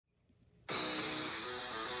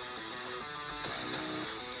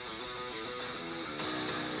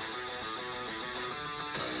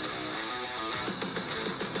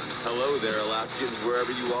Hello there, Alaskans, wherever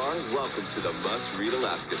you are. Welcome to the Must Read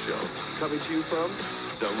Alaska Show. Coming to you from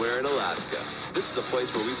somewhere in Alaska. This is the place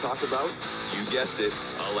where we talk about, you guessed it,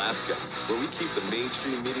 Alaska. Where we keep the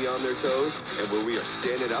mainstream media on their toes and where we are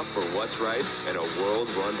standing up for what's right in a world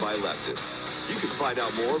run by leftists. You can find out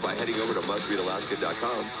more by heading over to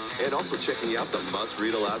mustreadalaska.com and also checking out the Must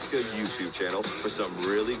Read Alaska YouTube channel for some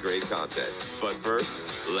really great content. But first,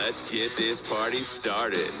 let's get this party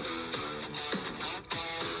started.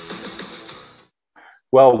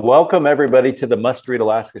 Well, welcome everybody to the Must Read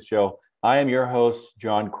Alaska Show. I am your host,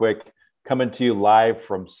 John Quick, coming to you live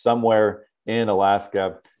from somewhere in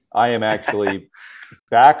Alaska. I am actually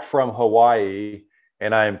back from Hawaii,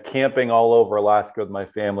 and I am camping all over Alaska with my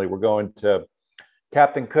family. We're going to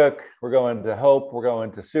Captain Cook, we're going to Hope, we're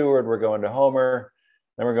going to Seward, we're going to Homer,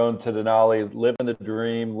 then we're going to Denali, living the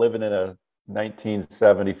dream, living in a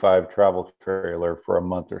 1975 travel trailer for a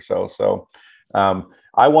month or so. So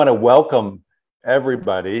I want to welcome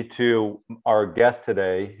everybody to our guest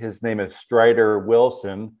today. His name is Strider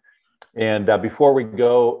Wilson. And before we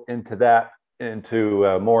go into that,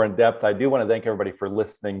 more in depth, I do want to thank everybody for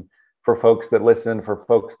listening, for folks that listen, for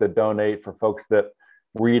folks that donate, for folks that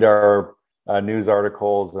read our news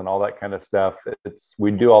articles and all that kind of stuff. We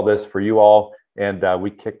do all this for you all, and we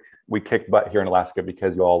kick butt here in Alaska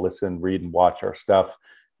because you all listen, read, and watch our stuff,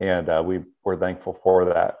 and we're thankful for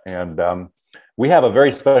that. And we have a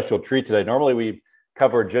very special treat today. Normally we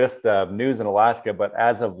cover just news in Alaska, but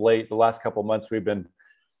as of late, the last couple of months, we've been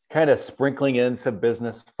kind of sprinkling in some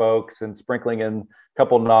business folks and sprinkling in a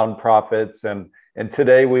couple nonprofits. And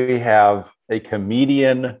today we have a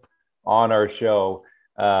comedian on our show,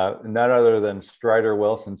 none other than Strider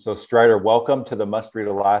Wilson. So Strider, welcome to the Must Read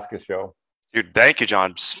Alaska Show. Dude, thank you,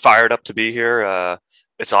 John. I'm just fired up to be here.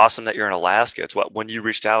 It's awesome that you're in Alaska. When you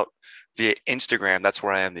reached out via Instagram, that's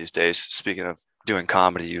where I am these days. Speaking of doing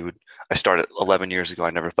comedy, I started 11 years ago. I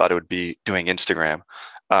never thought it would be doing Instagram,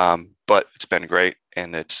 but it's been great,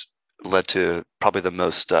 and it's led to probably the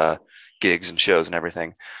most gigs and shows and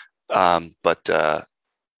everything. But as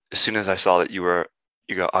soon as I saw that you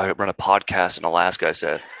go, I run a podcast in Alaska, I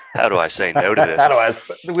said, how do I say no to this?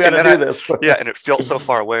 We had to do this. Yeah, and it felt so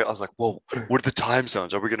far away. I was like, well, what are the time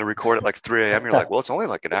zones? Are we going to record at like 3 a.m.? You're like, well, it's only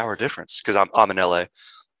like an hour difference because I'm in LA.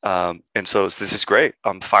 And so this is great.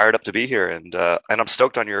 I'm fired up to be here, and I'm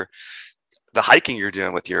stoked on the hiking you're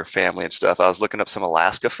doing with your family and stuff. I was looking up some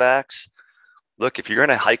Alaska facts. Look, if you're going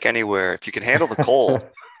to hike anywhere, if you can handle the cold,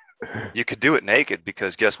 you could do it naked,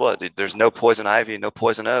 because guess what? There's no poison ivy, no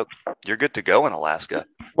poison oak. You're good to go in Alaska.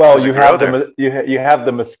 Well, you have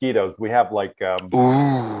the mosquitoes. We have like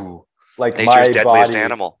nature's deadliest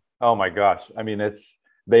animal. Oh my gosh. I mean,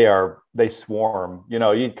 they swarm.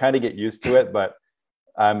 You kind of get used to it, but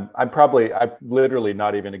I'm literally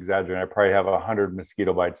not even exaggerating. I probably have 100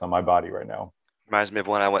 mosquito bites on my body right now. Reminds me of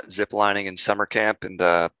when I went zip lining in summer camp, and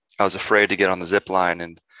I was afraid to get on the zip line,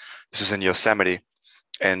 and this was in Yosemite,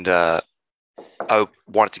 and I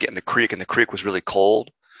wanted to get in the creek, and the creek was really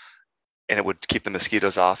cold, and it would keep the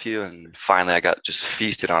mosquitoes off you. And finally I got just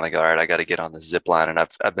feasted on. I go, all right, I got to get on the zip line, and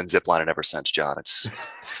I've been zip lining ever since, John.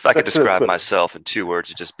 If I could describe myself in 2 words,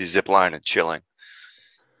 it'd just be zip line and chilling.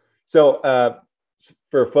 So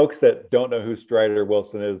for folks that don't know who Strider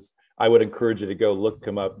Wilson is, I would encourage you to go look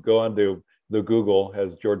him up. Go onto the Google,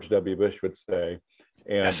 as George W. Bush would say,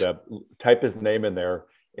 and Yes. Type his name in there.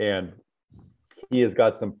 And he has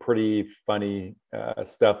got some pretty funny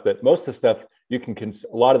stuff that most of the stuff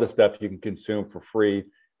a lot of the stuff you can consume for free.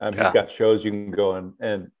 He's got shows you can go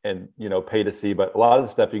and pay to see, but a lot of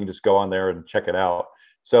the stuff you can just go on there and check it out.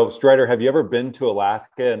 So Strider, have you ever been to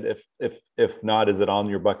Alaska? And if not, is it on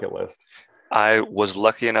your bucket list? I was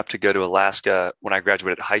lucky enough to go to Alaska when I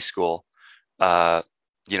graduated high school.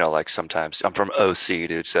 Like sometimes I'm from OC,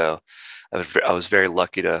 dude. So I was very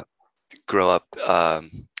lucky to grow up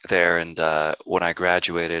there. And when I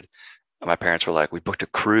graduated, my parents were like, we booked a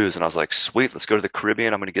cruise. And I was like, sweet, let's go to the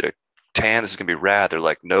Caribbean. I'm going to get a tan. This is going to be rad. They're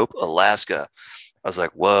like, nope, Alaska. I was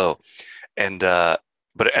like, whoa. And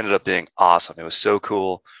but it ended up being awesome. It was so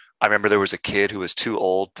cool. I remember there was a kid who was too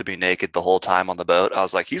old to be naked the whole time on the boat. I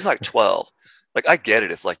was like, he's like 12. Like, I get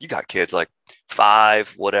it. If like you got kids like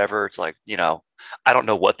 5, whatever, it's like, I don't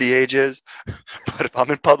know what the age is, but if I'm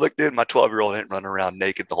in public, dude, my 12-year-old ain't running around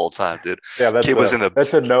naked the whole time, dude. Yeah,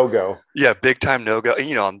 that's a no-go. Yeah, big time no-go.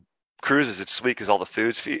 And, on cruises, it's sweet because all the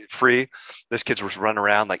food's free. This kid was running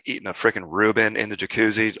around like eating a freaking Reuben in the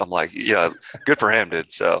jacuzzi. I'm like, yeah, good for him,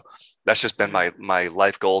 dude. So that's just been my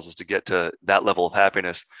life goals, is to get to that level of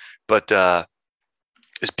happiness. But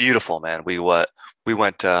it's beautiful, man. We went,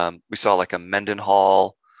 we saw like a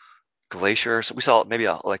Mendenhall glacier. So we saw maybe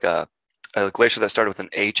a a glacier that started with an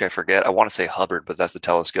H. I forget. I want to say Hubbard, but that's the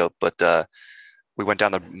telescope. But we went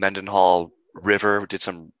down the Mendenhall River, did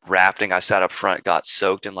some rafting. I sat up front, got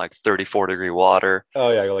soaked in like 34-degree water.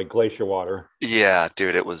 Oh yeah, like glacier water. Yeah,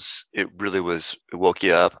 dude, it woke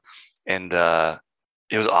you up. And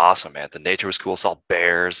it was awesome, man. The nature was cool. Saw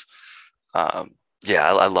bears.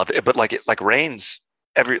 Yeah, I loved it. But like it like rains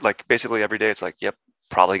basically every day. It's like, yep,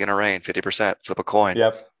 probably gonna rain. 50%. Flip a coin.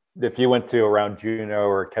 Yep. If you went to around Juneau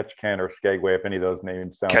or Ketchikan or Skagway, if any of those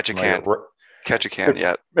names sound Ketchikan. familiar, Ketchikan,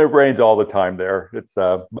 yeah. it rains all the time there. It's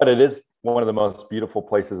but it is one of the most beautiful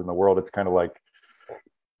places in the world. It's kind of like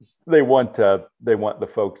they want the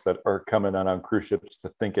folks that are coming on cruise ships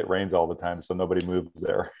to think it rains all the time, so nobody moves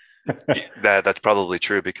there. That's probably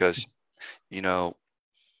true because, you know,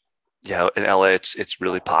 yeah, in LA it's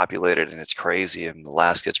really populated and it's crazy. And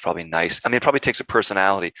Alaska, it's probably nice. I mean, it probably takes a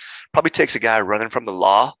personality. Probably takes a guy running from the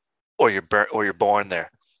law, or you're born there.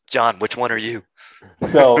 John, which one are you?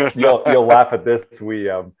 So you'll laugh at this. We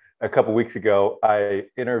a couple weeks ago, I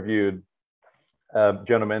interviewed a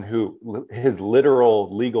gentleman who his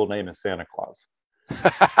literal legal name is Santa Claus.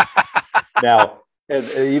 Now,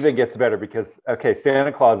 it even gets better because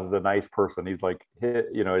Santa Claus is a nice person. He's like,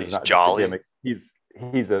 he's not jolly. Just a gimmick.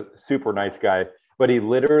 He's a super nice guy, but he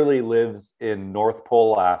literally lives in North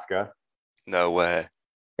Pole, Alaska. No way.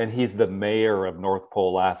 And he's the mayor of North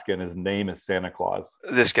Pole, Alaska, and his name is Santa Claus.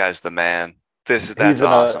 This guy's the man. That's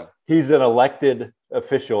awesome. He's an elected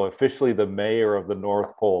official, officially the mayor of the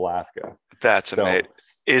North Pole, Alaska. That's amazing.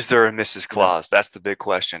 Is there a Mrs. Claus? That's the big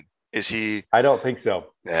question. Is he? I don't think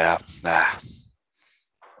so. Yeah. Nah.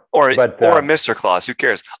 Or a Mr. Claus. Who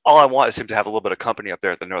cares? All I want is him to have a little bit of company up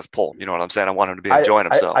there at the North Pole. You know what I'm saying? I want him to be enjoying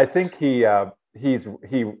himself. I think he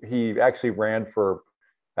actually ran for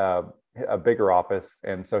a bigger office,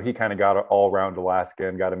 and so he kind of got all around Alaska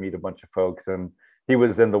and got to meet a bunch of folks. And he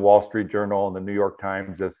was in the Wall Street Journal and the New York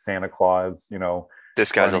Times as Santa Claus. You know,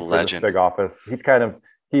 this guy's a legend. Big office. He's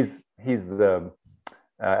the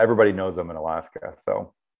everybody knows him in Alaska.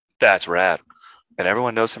 So that's rad, and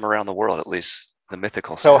everyone knows him around the world, at least. The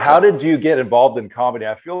mythical Santa. So how did you get involved in comedy?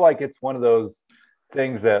 I feel like it's one of those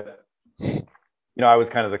things that, I was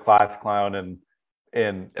kind of the class clown and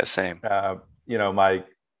yeah, same. My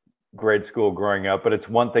grade school growing up, but it's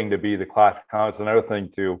one thing to be the class clown. It's another thing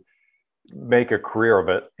to make a career of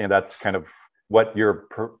it. And that's kind of what you're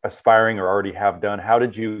aspiring or already have done. How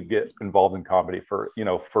did you get involved in comedy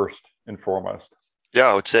first and foremost? Yeah,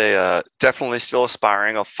 I would say definitely still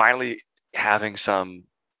aspiring. I'm finally having some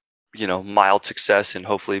mild success and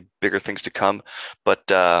hopefully bigger things to come. But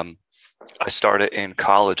I started in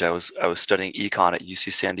college. I was studying econ at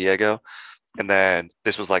UC San Diego. And then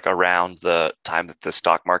this was like around the time that the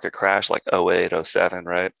stock market crashed, like 08, 07,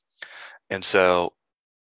 right? And so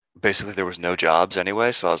basically there was no jobs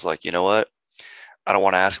anyway. So I was like, you know what? I don't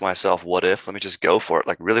want to ask myself, what if? Let me just go for it.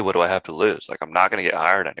 Like, really, what do I have to lose? Like, I'm not going to get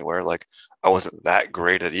hired anywhere. Like, I wasn't that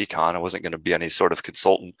great at econ. I wasn't going to be any sort of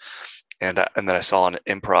consultant. And then I saw an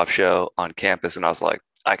improv show on campus and I was like,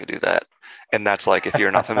 I could do that. And that's like, if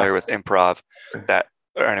you're not familiar with improv,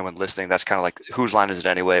 or anyone listening, that's kind of like, whose line is it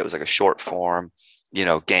anyway? It was like a short form,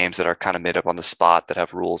 games that are kind of made up on the spot that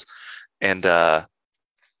have rules. And I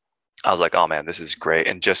was like, oh man, this is great.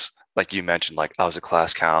 And just like you mentioned, like I was a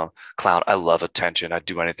class clown. I love attention. I'd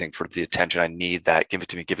do anything for the attention. I need that. Give it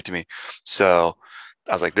to me. So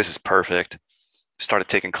I was like, this is perfect. Started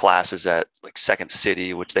taking classes at like Second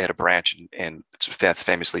City, which they had a branch in it's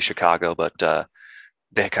famously Chicago, but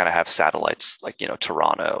they kind of have satellites like,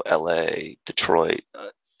 Toronto, LA, Detroit.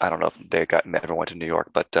 I don't know if everyone went to New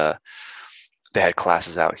York, but they had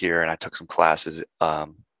classes out here and I took some classes. I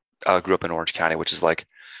grew up in Orange County, which is like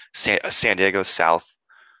San Diego south.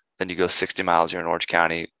 Then you go 60 miles, you're in Orange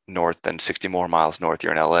County north, then 60 more miles north,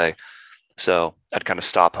 you're in LA. So I'd kind of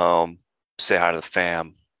stop home, say hi to the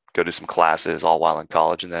fam, go do some classes all while in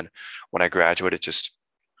college. And then when I graduated, just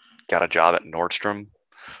got a job at Nordstrom,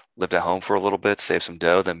 lived at home for a little bit, saved some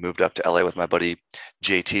dough, then moved up to LA with my buddy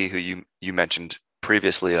JT, who you mentioned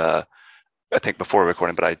previously, I think before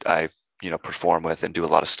recording, but I perform with and do a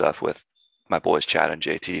lot of stuff with my boys Chad and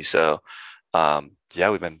JT. So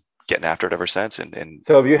we've been getting after it ever since. And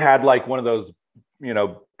so have you had like one of those,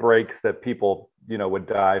 breaks that people, would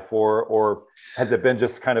die for, or has it been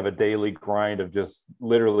just kind of a daily grind of just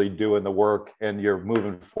literally doing the work and you're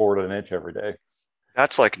moving forward an inch every day?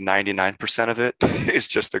 That's like 99% of it is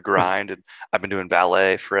just the grind. And I've been doing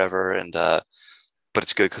ballet forever. And, but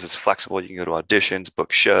it's good because it's flexible. You can go to auditions,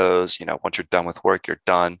 book shows, once you're done with work, you're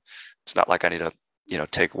done. It's not like I need to,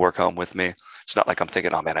 take work home with me. It's not like I'm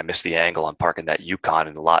thinking, oh man, I missed the angle. I'm parking that Yukon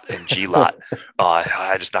in the lot in G lot.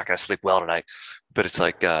 I'm just not going to sleep well tonight. But it's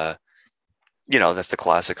like, that's the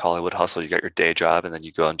classic Hollywood hustle. You got your day job and then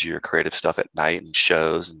you go and do your creative stuff at night and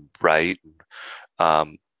shows and write.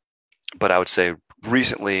 Um, but I would say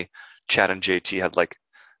recently, Chad and JT had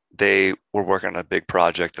they were working on a big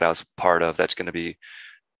project that I was part of that's going to be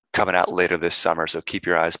coming out later this summer. So keep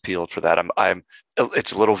your eyes peeled for that.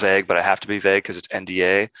 It's a little vague, but I have to be vague because it's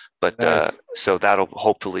NDA. But Nice. so that'll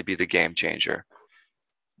hopefully be the game changer.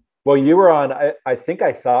 Well, you were on, I think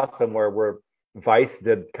I saw somewhere where Vice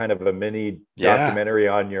did kind of a mini Yeah. documentary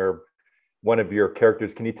on one of your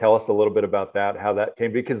characters. Can you tell us a little bit about that, how that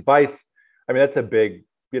came? Because Vice, I mean, that's a big,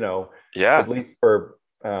 Yeah. at least for,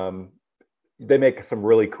 they make some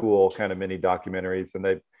really cool kind of mini documentaries,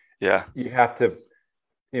 and Yeah. you have to,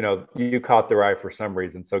 you caught their eye for some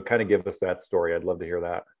reason. So kind of give us that story. I'd love to hear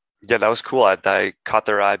that. Yeah, that was cool. I caught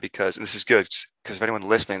their eye because, and this is good, because if anyone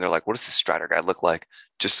listening, they're like, what does this Strider guy look like?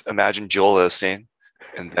 Just imagine Joel Osteen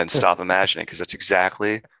and then stop imagining, because that's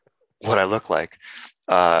exactly what I look like.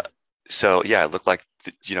 So yeah, I look like,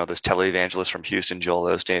 this televangelist from Houston, Joel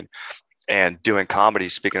Osteen. And doing comedy,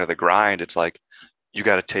 speaking of the grind, it's like, you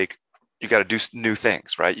got to do new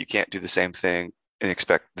things, right? You can't do the same thing and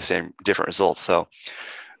expect the same different results. So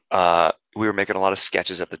we were making a lot of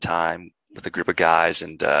sketches at the time with a group of guys,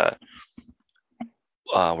 and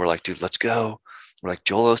we're like, dude, let's go. We're like,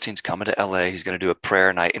 Joel Osteen's coming to LA. He's going to do a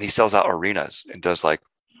prayer night, and he sells out arenas and does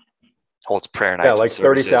holds prayer nights. Yeah, like and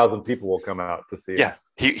services. 30,000 people will come out to see him. Yeah,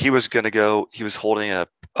 he was going to go. He was holding a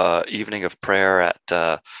evening of prayer at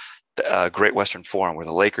the Great Western Forum where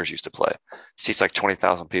the Lakers used to play. Seats like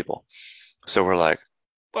 20,000 people. So we're like,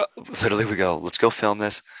 well, literally, we go, let's go film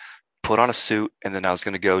this. Put on a suit, and then I was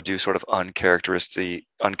going to go do sort of uncharacteristically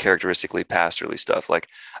pastorally stuff. Like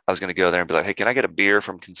I was going to go there and be like, hey, can I get a beer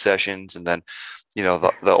from concessions? And then,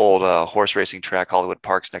 the old horse racing track, Hollywood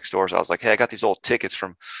Parks next door. So I was like, hey, I got these old tickets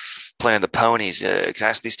from playing the ponies. Can I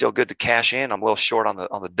ask these still good to cash in? I'm a little short on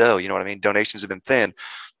the dough. You know what I mean? Donations have been thin,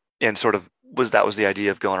 and sort of that was the idea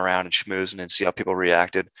of going around and schmoozing and see how people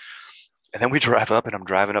reacted. And then we drive up, and I'm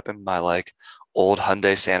driving up in my old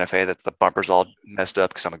Hyundai Santa Fe that's the bumper's all messed up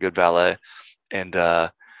because I'm a good valet. And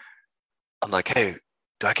I'm like, hey,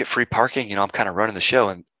 do I get free parking? I'm kind of running the show.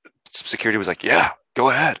 And security was like, yeah, go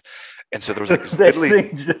ahead. And so there was this they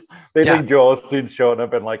think Joel Osteen's showing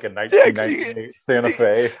up in a 1998 Santa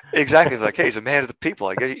Fe. Exactly. Like, hey, he's a man of the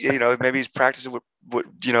people. Maybe he's practicing what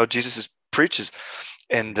Jesus preaches.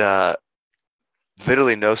 And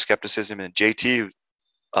literally no skepticism. And JT,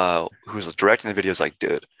 who was directing the video, is like,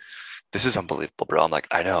 dude, this is unbelievable, bro. I'm like,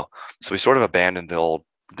 I know. So we sort of abandoned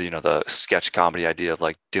the sketch comedy idea of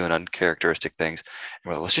doing uncharacteristic things. And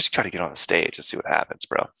we're like, let's just try to get on the stage and see what happens,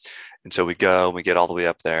 bro. And so we go, and we get all the way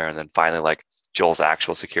up there. And then finally, Joel's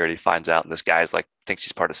actual security finds out. And this guy's thinks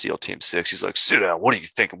he's part of SEAL Team 6. He's like, sit down. What are you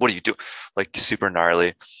thinking? What do you do? Super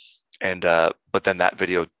gnarly. And, but then that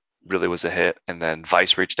video really was a hit. And then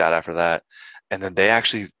Vice reached out after that. And then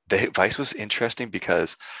Vice was interesting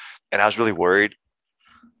because, and I was really worried,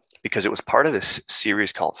 because it was part of this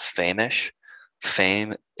series called Fame-ish.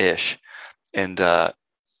 And I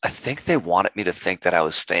think they wanted me to think that I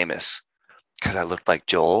was famous because I looked like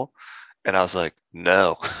Joel. And I was like,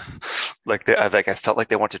 no. I felt like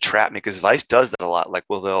they want to trap me, because Vice does that a lot.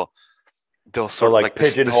 They'll sort of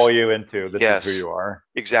pigeonhole you into this yes, is who you are.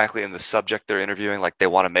 Exactly. And the subject they're interviewing, they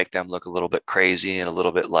want to make them look a little bit crazy and a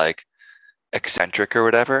little bit eccentric or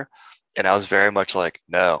whatever. And I was very much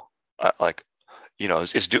no,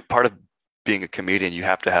 it's part of being a comedian. You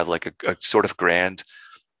have to have a sort of grand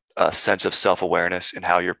sense of self-awareness in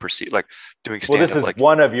how you're perceived, doing stand-up. Well, this is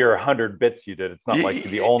one of your 100 bits you did. It's not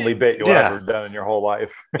the only bit you'll ever done in your whole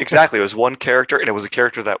life. Exactly. It was one character, and it was a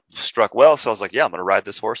character that struck well. So I was like, yeah, I'm going to ride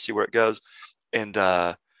this horse, see where it goes. And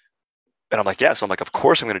I'm like, yeah. So I'm like, of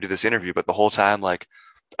course I'm going to do this interview. But the whole time, I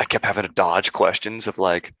kept having to dodge questions of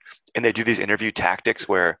and they do these interview tactics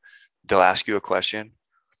where they'll ask you a question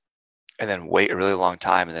and then wait a really long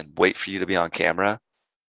time and then wait for you to be on camera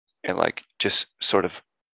and just sort of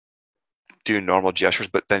do normal gestures.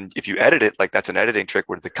 But then if you edit it, that's an editing trick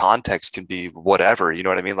where the context can be whatever, you know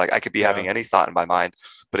what I mean? I could be having any thought in my mind,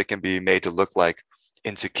 but it can be made to look like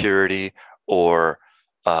insecurity or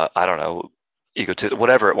I don't know, egotism,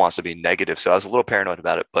 whatever it wants to be, negative. So I was a little paranoid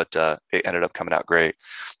about it, but it ended up coming out great.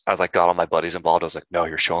 I was got all my buddies involved. I was like, no,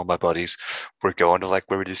 you're showing my buddies. We're going to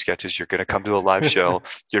where we do sketches. You're going to come to a live show.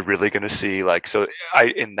 You're really going to see so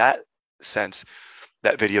in that sense,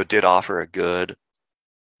 that video did offer a good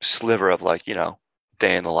sliver of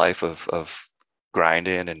day in the life of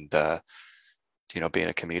grinding and being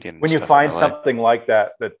a comedian. When you find something like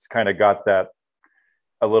that that's kind of got that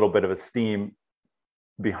a little bit of esteem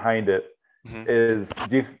behind it, is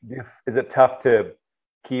it tough to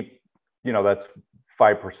keep that's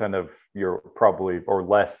 5% of your probably or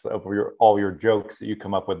less of all your jokes that you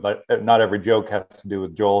come up with. But not every joke has to do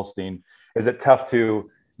with Joel Osteen. Is it tough to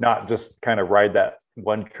not just kind of ride that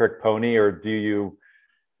one trick pony, or do you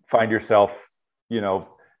find yourself,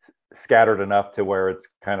 scattered enough to where it's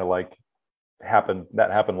kind of like happened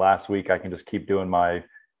last week? I can just keep doing my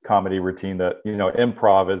comedy routine that,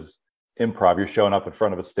 improv is improv. You're showing up in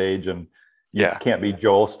front of a stage and you can't be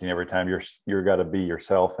Joel Osteen every time. You're got to be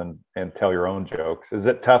yourself and tell your own jokes. Is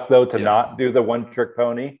it tough though to not do the one trick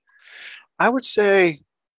pony? I would say,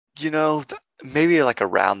 maybe like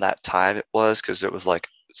around that time it was, because it was like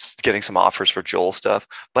getting some offers for Joel stuff,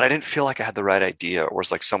 but I didn't feel like I had the right idea, or it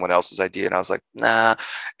was like someone else's idea. And I was like, nah.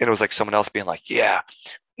 And it was like someone else being like, yeah,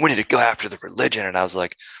 we need to go after the religion. And I was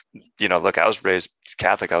like, look, I was raised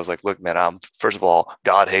Catholic. I was like, look, man, first of all,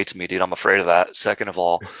 God hates me, dude. I'm afraid of that. Second of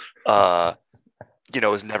all, it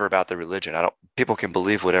was never about the religion. People can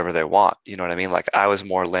believe whatever they want. You know what I mean? Like, I was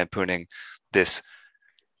more lampooning this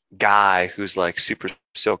guy who's like super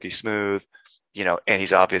silky smooth, and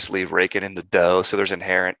he's obviously raking in the dough. So there's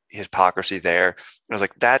inherent hypocrisy there. And I was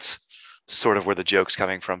like, that's sort of where the joke's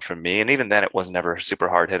coming from me. And even then it was never super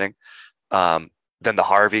hard hitting. Then the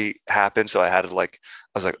Harvey happened. So I was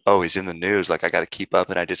like, oh, he's in the news. Like, I got to keep up.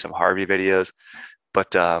 And I did some Harvey videos,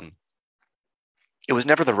 but, it was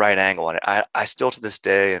never the right angle. And I still to this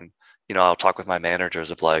day, and, I'll talk with my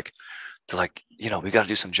managers of like, they're like, we got to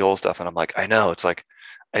do some Joel stuff. And I'm like, I know, it's like,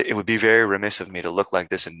 it would be very remiss of me to look like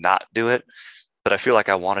this and not do it. But I feel like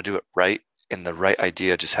I want to do it right. And the right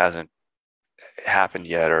idea just hasn't happened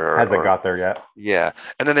yet, or hasn't got there yet. Yeah.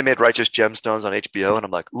 And then they made Righteous Gemstones on HBO. And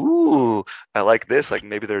I'm like, ooh, I like this. Like,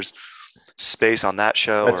 maybe there's space on that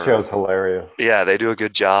show. That show's hilarious. Yeah, they do a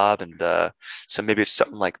good job. And so maybe it's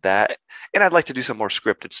something like that. And I'd like to do some more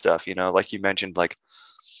scripted stuff, like you mentioned, like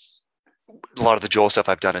a lot of the Joel stuff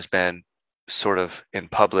I've done has been sort of in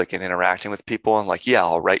public and interacting with people, and like, yeah,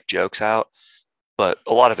 I'll write jokes out, but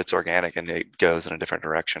a lot of it's organic and it goes in a different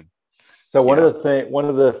direction. So one of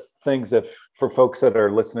the things that for folks that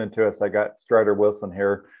are listening to us, I got Strider Wilson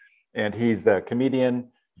here, and he's a comedian,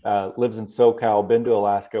 lives in SoCal, been to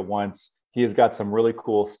Alaska once. He has got some really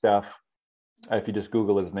cool stuff. If you just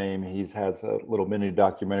Google his name, he has a little mini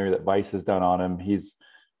documentary that Vice has done on him. He's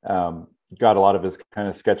got a lot of his kind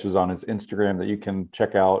of sketches on his Instagram that you can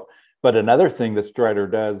check out. But another thing that Strider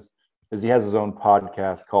does is he has his own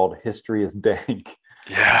podcast called History is Dank.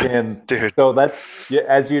 Yeah, and dude. So that's,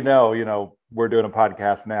 as you know, we're doing a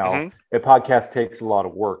podcast now. Mm-hmm. A podcast takes a lot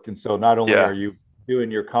of work. And so not only are you doing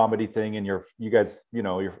your comedy thing and you guys,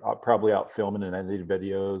 you're probably out filming and editing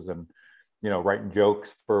videos and, writing jokes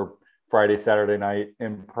for Friday, Saturday night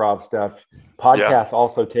improv stuff. Podcast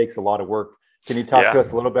also takes a lot of work. Can you talk to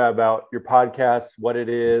us a little bit about your podcast, what it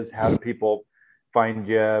is, how do people find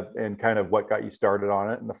you, and kind of what got you started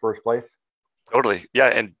on it in the first place? Totally. Yeah.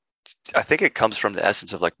 And I think it comes from the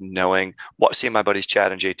essence of like knowing seeing my buddies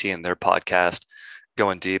Chad and JT and their podcast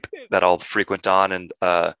Going Deep that I'll frequent on, and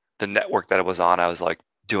the network that it was on, I was like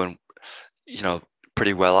doing,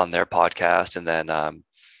 pretty well on their podcast. And then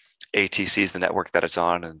ATC is the network that it's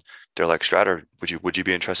on, and they're like, Strider, would you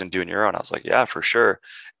be interested in doing your own? I was like, yeah, for sure.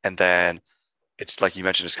 And then it's like you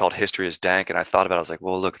mentioned, it's called History is Dank. And I thought about it, I was like,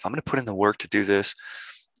 well, look, if I'm going to put in the work to do this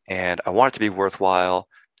and I want it to be worthwhile.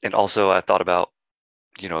 And also I thought about,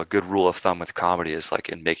 a good rule of thumb with comedy is like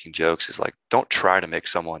in making jokes is like, don't try to make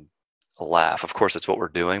someone laugh. Of course, that's what we're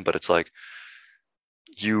doing, but it's like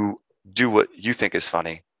you do what you think is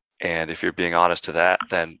funny. And if you're being honest to that,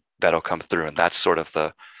 then that'll come through. And that's sort of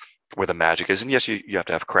where the magic is. And yes, you have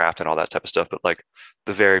to have craft and all that type of stuff, but like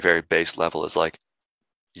the very, very base level is like,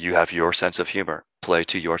 you have your sense of humor, play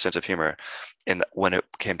to your sense of humor. And when it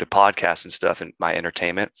came to podcasts and stuff and my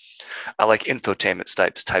entertainment, I like infotainment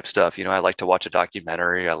type stuff. I like to watch a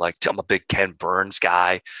documentary. I'm a big Ken Burns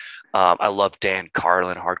guy. I love Dan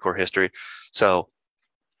Carlin, Hardcore History. So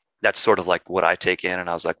that's sort of like what I take in. And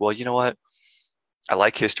I was like, well, you know what? I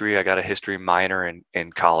like history. I got a history minor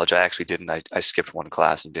in college. I actually didn't. I skipped one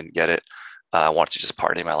class and didn't get it. I wanted to just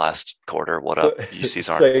party my last quarter. What up? UC's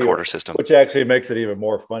aren't quarter system. Which actually makes it even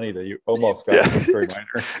more funny that you almost got a history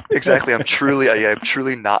minor. Exactly. I'm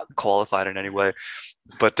truly not qualified in any way.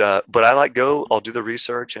 But I I'll do the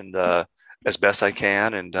research and as best I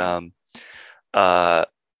can. And I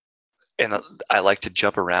like to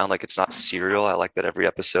jump around. Like, it's not serial. I like that every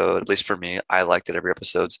episode, at least for me, I like that every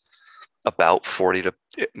episode's about 40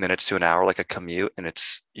 minutes to an hour, like a commute, and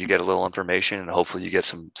you get a little information and hopefully you get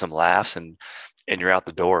some laughs and you're out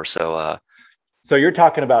the door. So you're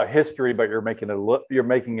talking about history, but you're making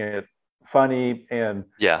it funny and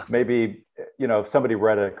maybe if somebody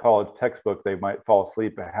read a college textbook, they might fall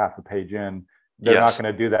asleep a half a page in. They're Yes. not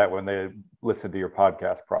going to do that when they listen to your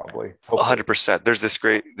podcast, probably. 100%. There's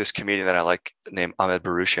this comedian that I like named Ahmed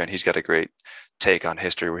Barucha, and he's got a great take on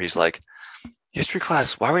history where he's like, history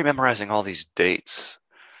class, why are we memorizing all these dates?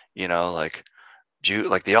 Like June,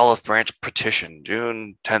 like the Olive Branch Petition,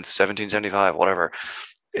 June 10th, 1775, whatever.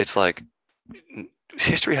 It's like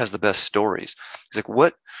history has the best stories. He's like,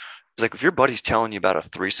 what? It's like, if your buddy's telling you about a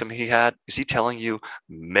threesome he had, is he telling you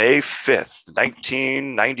May 5th,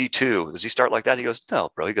 1992? Does he start like that? He goes, no,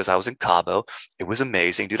 bro. He goes, I was in Cabo. It was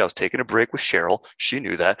amazing, dude. I was taking a break with Cheryl. She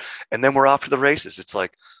knew that. And then we're off to the races. It's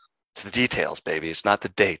like, it's the details, baby. It's not the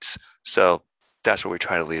dates. So that's what we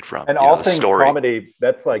try to lead from. And all things story. Comedy,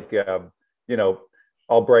 that's like,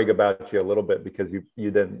 I'll brag about you a little bit because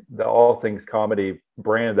you did the All Things Comedy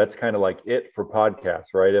brand. That's kind of like it for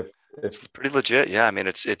podcasts, right? If it's pretty legit. Yeah. I mean,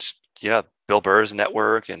 it's Bill Burr's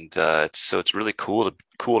network. And it's really cool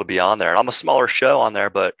to be on there. And I'm a smaller show on there,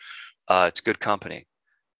 but it's good company.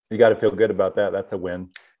 You got to feel good about that. That's a win.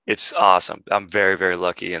 It's awesome. I'm very, very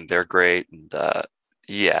lucky, and they're great. And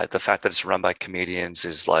the fact that it's run by comedians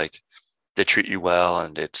is like, they treat you well.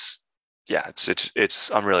 And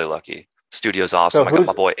I'm really lucky. Studio's awesome. I got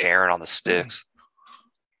my boy Aaron on the sticks.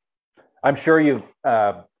 I'm sure you've,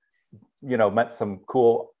 met some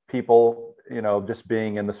cool people, just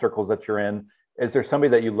being in the circles that you're in. Is there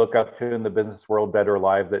somebody that you look up to in the business world, dead or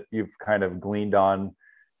alive, that you've kind of gleaned on?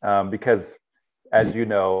 Because as you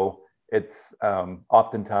know, it's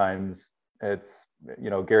oftentimes it's,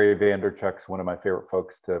 Gary Vaynerchuk's one of my favorite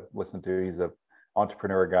folks to listen to. He's an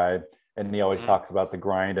entrepreneur guy, and he always talks about the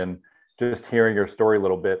grind. And just hearing your story a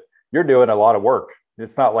little bit, you're doing a lot of work.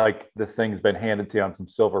 It's not like this thing's been handed to you on some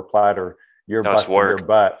silver platter. You're busting your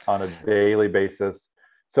butt on a daily basis.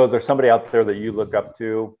 So is there somebody out there that you look up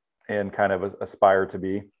to and kind of aspire to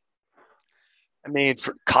be? I mean,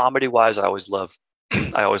 for comedy wise, I always loved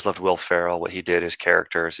Will Ferrell, what he did, his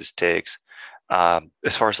characters, his takes.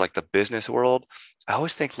 As far as like the business world, I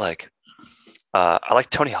always think like, I like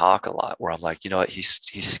Tony Hawk a lot, where I'm like, he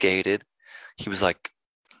skated. He was like,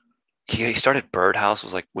 he started Birdhouse,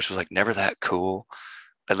 which was like never that cool.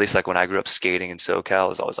 At least like when I grew up skating in SoCal, it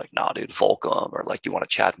was always like, nah, dude, Volcom, or like you want a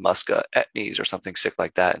Chad Muska Etnies or something sick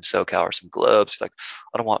like that in SoCal, or some globes. Like,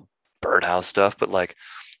 I don't want Birdhouse stuff. But like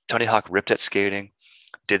Tony Hawk ripped at skating,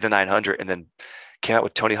 did the 900, and then came out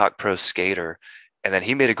with Tony Hawk Pro Skater. And then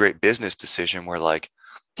he made a great business decision where like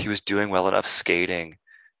he was doing well enough skating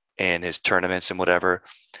in his tournaments and whatever,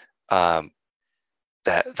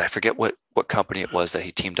 that I forget what company it was that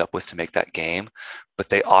he teamed up with to make that game, but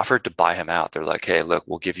they offered to buy him out. They're like, hey, look,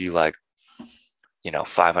 we'll give you like,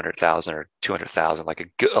 500,000 or 200,000,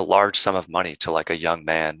 like a large sum of money to like a young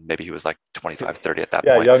man. Maybe he was like 25, 30 at that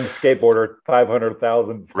point. Yeah, young skateboarder,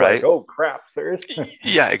 500,000. Right. Like, oh crap, seriously?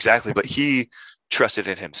 Yeah, exactly. But he trusted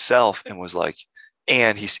in himself and was like,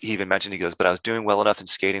 and he even mentioned, he goes, but I was doing well enough in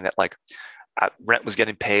skating that like rent was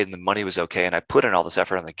getting paid and the money was okay. And I put in all this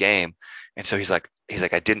effort on the game. And so he's like,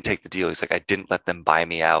 I didn't take the deal. He's like, I didn't let them buy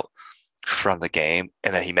me out from the game.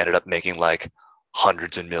 And then he ended up making like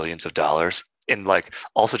hundreds and millions of dollars. And like,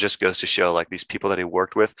 also just goes to show like these people that he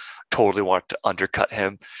worked with totally want to undercut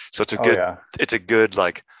him. So it's a good,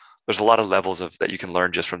 like, there's a lot of levels of that you can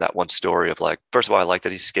learn just from that one story of like, first of all, I like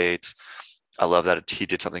that he skates. I love that he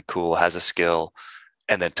did something cool, has a skill,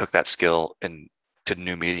 and then took that skill to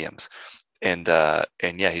new mediums. And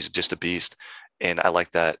yeah, he's just a beast. And I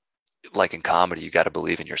like that, like in comedy, you got to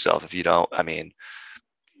believe in yourself. If you don't, I mean,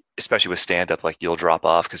 especially with stand-up, like you'll drop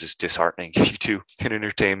off because it's disheartening. You do in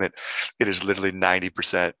entertainment, it is literally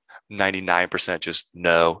 90%, 99% just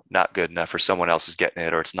no, not good enough, or someone else is getting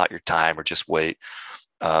it, or it's not your time, or just wait.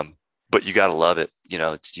 But you got to love it.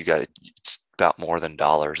 It's about more than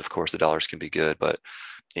dollars. Of course, the dollars can be good, but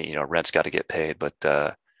rent's got to get paid. But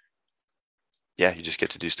yeah, you just get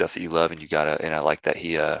to do stuff that you love, and and I like that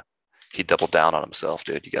he doubled down on himself,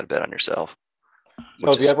 dude. You got to bet on yourself.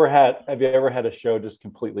 So have you ever had a show just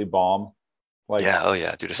completely bomb? Like, yeah, oh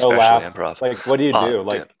yeah, dude, especially improv. Like, what do you do?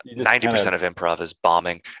 Like, 90% of improv is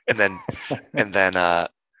bombing, and then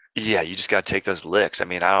yeah, you just got to take those licks. I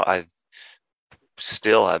mean, I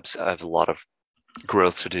still have a lot of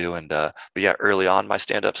growth to do, and but yeah, early on my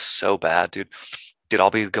stand-up's so bad, dude.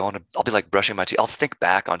 I'll be like brushing my teeth. I'll think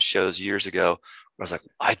back on shows years ago where I was like,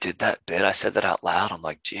 I did that bit, I said that out loud. I'm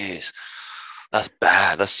like, geez, that's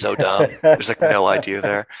bad. That's so dumb. There's like no idea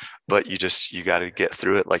there, but you got to get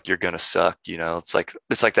through it. Like, you're going to suck, it's like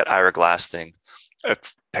that Ira Glass thing,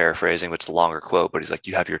 paraphrasing, but it's a longer quote, but he's like,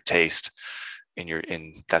 you have your taste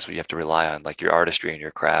and that's what you have to rely on. Like, your artistry and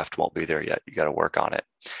your craft won't be there yet. You got to work on it.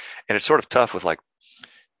 And it's sort of tough with like,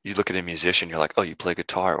 you look at a musician, you're like, oh, you play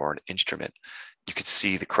guitar or an instrument. You could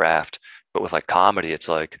see the craft. But with like comedy, it's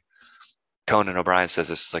like Conan O'Brien says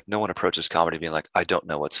this, it's like no one approaches comedy being like, I don't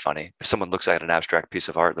know what's funny. If someone looks at an abstract piece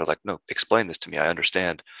of art, they're like, no, explain this to me. I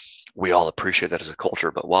understand. We all appreciate that as a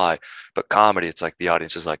culture, but why? But comedy, it's like the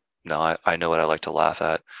audience is like, no, I know what I like to laugh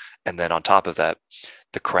at. And then on top of that,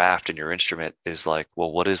 the craft in your instrument is like,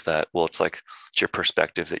 well, what is that? Well, it's like it's your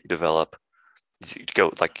perspective that you develop. You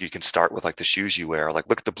go like you can start with like the shoes you wear. Like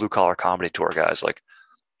look at the blue collar comedy tour guys. Like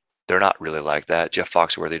they're not really like that. Jeff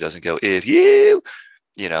Foxworthy doesn't go, if you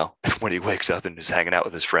know, when he wakes up and is hanging out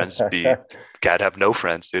with his friends, God have no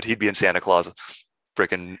friends, dude. He'd be in Santa Claus,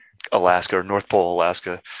 freaking Alaska or North Pole,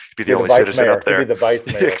 Alaska. He'd be the only citizen up there. Be the vice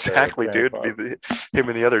mayor Exactly, dude. Be him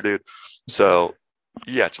and the other dude. So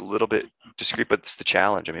yeah, it's a little bit discreet, but it's the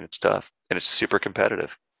challenge. I mean, it's tough and it's super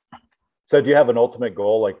competitive. So do you have an ultimate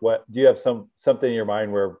goal? Like what, do you have something in your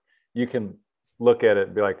mind where you can look at it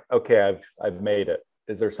and be like, okay, I've made it?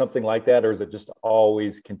 Is there something like that, or is it just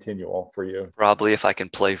always continual for you? Probably if I can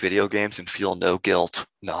play video games and feel no guilt.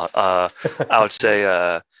 No, I would say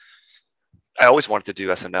I always wanted to do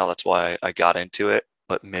SNL. That's why I got into it,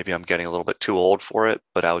 but maybe I'm getting a little bit too old for it.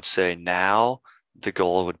 But I would say now the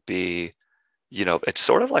goal would be, you know, it's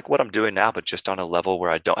sort of like what I'm doing now, but just on a level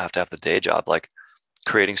where I don't have to have the day job, like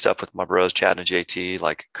creating stuff with my bros, Chad and JT,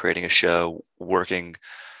 like creating a show, working,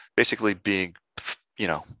 basically being, you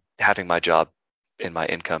know, having my job and my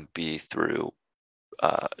income be through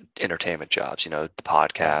entertainment jobs, you know, the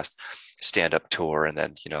podcast, stand-up tour, and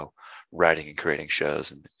then, you know, writing and creating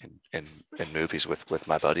shows and movies with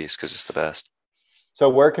my buddies, because it's the best. So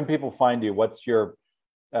where can people find you? What's your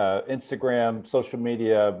Instagram, social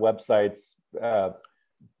media, websites?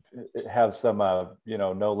 Have some, you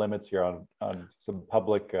know, no limits here on some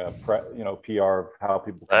public, you know, PR, how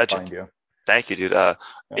people can find you. Thank you, dude.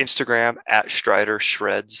 Instagram at Strider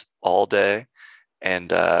Shreds all day.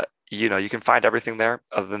 And, you know, you can find everything there.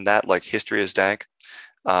 Other than that, like History is Dank.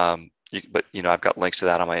 But, you know, I've got links to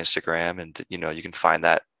that on my Instagram, and, you know, you can find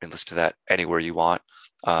that and listen to that anywhere you want.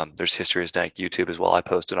 There's History is Dank YouTube as well. I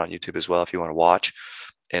post it on YouTube as well if you want to watch.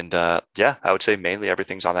 And yeah, I would say mainly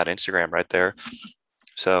everything's on that Instagram right there.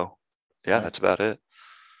 So yeah, that's about it.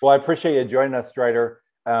 Well, I appreciate you joining us, Strider.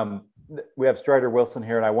 We have Strider Wilson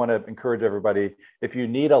here, and I want to encourage everybody, if you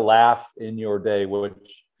need a laugh in your day, which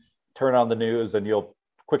turn on the news and you'll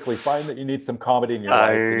quickly find that you need some comedy in your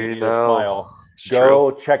life and you need a smile.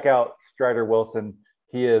 Go check out Strider Wilson.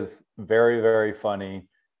 He is very, very funny.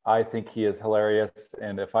 I think he is hilarious.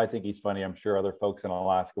 And if I think he's funny, I'm sure other folks in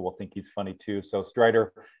Alaska will think he's funny too. So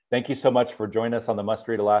Strider, thank you so much for joining us on the Must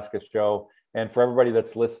Read Alaska show. And for everybody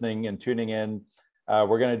that's listening and tuning in,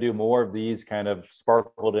 we're going to do more of these kind of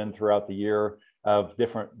sparkled in throughout the year of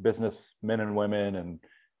different business men and women and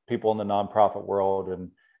people in the nonprofit world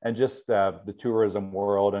and just the tourism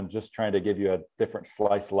world, and just trying to give you a different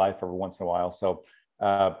slice of life every once in a while. So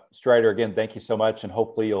Strider, again, thank you so much. And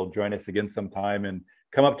hopefully you'll join us again sometime and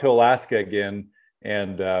come up to Alaska again.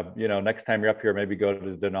 And, you know, next time you're up here, maybe go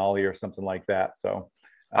to Denali or something like that. So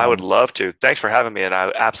I would love to. Thanks for having me. And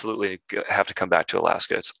I absolutely have to come back to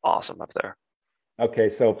Alaska. It's awesome up there. Okay.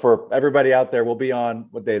 So for everybody out there, we'll be on,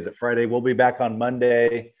 what day is it? Friday. We'll be back on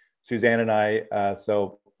Monday, Suzanne and I.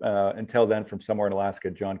 So until then, from somewhere in Alaska,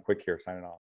 John Quick here signing off.